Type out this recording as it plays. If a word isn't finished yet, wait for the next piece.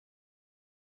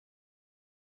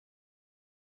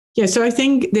Yeah, so I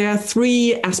think there are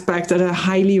three aspects that are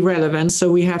highly relevant.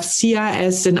 So we have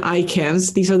CRS and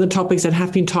ICANS. These are the topics that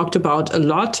have been talked about a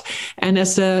lot. And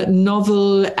as a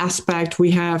novel aspect, we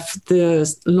have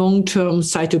the long-term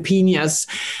cytopenias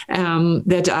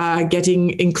that are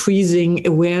getting increasing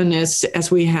awareness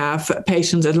as we have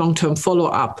patients at long-term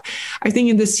follow-up. I think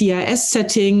in the CRS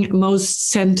setting, most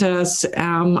centers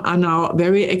are now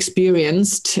very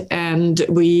experienced, and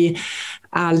we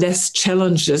are less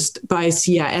challenged by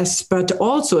CRS. But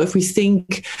also, if we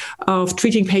think of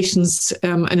treating patients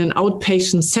in an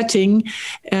outpatient setting,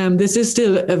 this is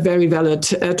still a very valid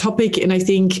topic. And I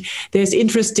think there's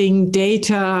interesting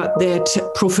data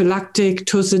that prophylactic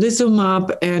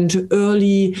Tocilizumab and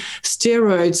early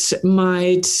steroids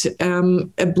might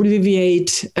alleviate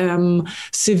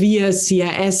severe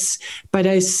CRS. But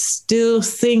I still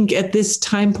think at this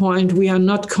time point, we are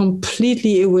not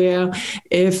completely aware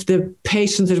if the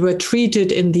patients that were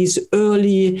treated in these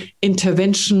early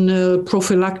interventional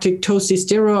prophylactic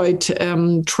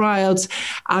toxicity trials,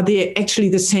 are they actually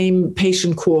the same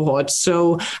patient cohort?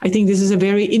 So I think this is a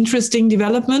very interesting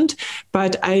development,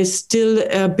 but I still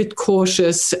a bit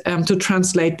cautious to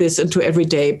translate this into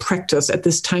everyday practice at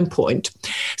this time point.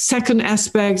 Second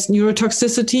aspect,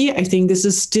 neurotoxicity. I think this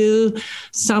is still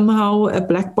somehow a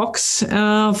black box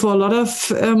for a lot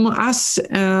of us,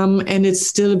 and it's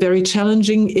still very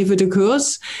challenging if it occurs.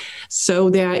 So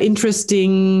there are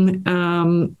interesting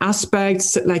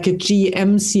aspects like a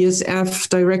GM-CSF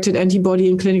directed antibody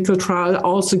in clinical trial,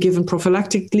 also given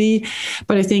prophylactically.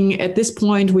 But I think at this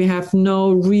point, we have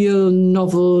no real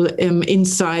novel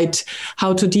insight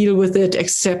how to deal with it,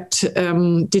 except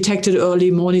detect it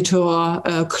early,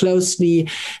 monitor closely,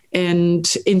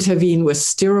 and intervene with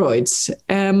steroids.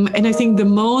 And I think the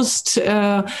most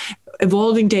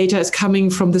evolving data is coming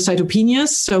from the cytopenias.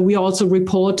 So we also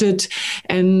reported,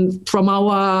 and from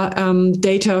our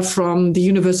data from the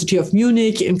University of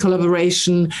Munich in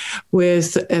collaboration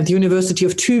with the University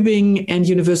of Tübingen and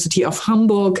University of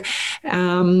Hamburg,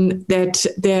 that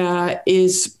there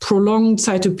is prolonged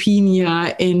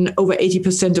cytopenia in over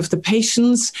 80% of the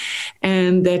patients,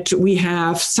 and that we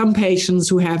have some patients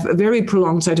who have very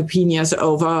prolonged cytopenias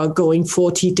over going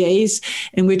 40 days,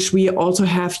 in which we also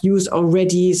have used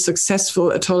already successful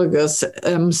autologous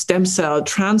stem cell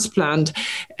transplant,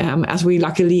 as we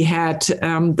luckily had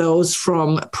those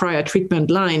from prior treatment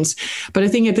lines. But I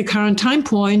think at the current time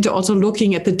point, also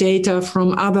looking at the data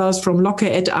from others, from Locke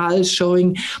et al.,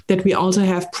 showing that we also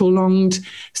have prolonged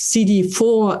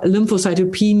CD4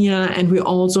 lymphocytopenia, and we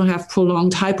also have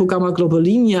prolonged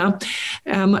hypogammaglobulinemia,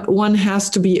 one has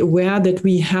to be aware that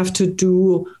we have to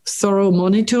do thorough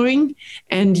monitoring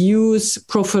and use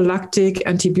prophylactic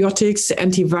antibiotics,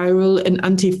 antiviral and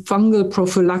antifungal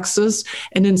prophylaxis,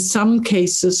 and in some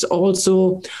cases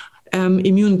also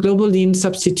immune globulin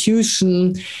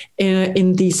substitution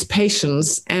in these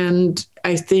patients. And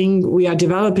I think we are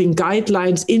developing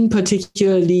guidelines in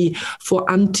particularly for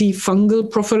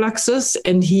antifungal prophylaxis.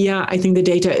 And here I think the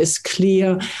data is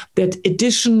clear that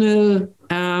additional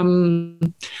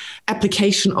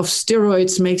application of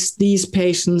steroids makes these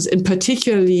patients in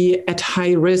particularly at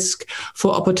high risk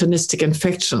for opportunistic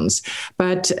infections.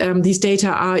 But these data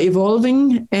are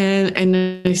evolving, and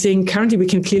I think currently we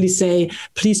can clearly say,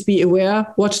 please be aware,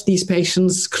 watch these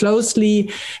patients closely,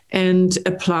 and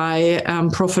apply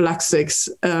prophylaxis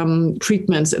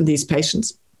treatments in these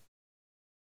patients.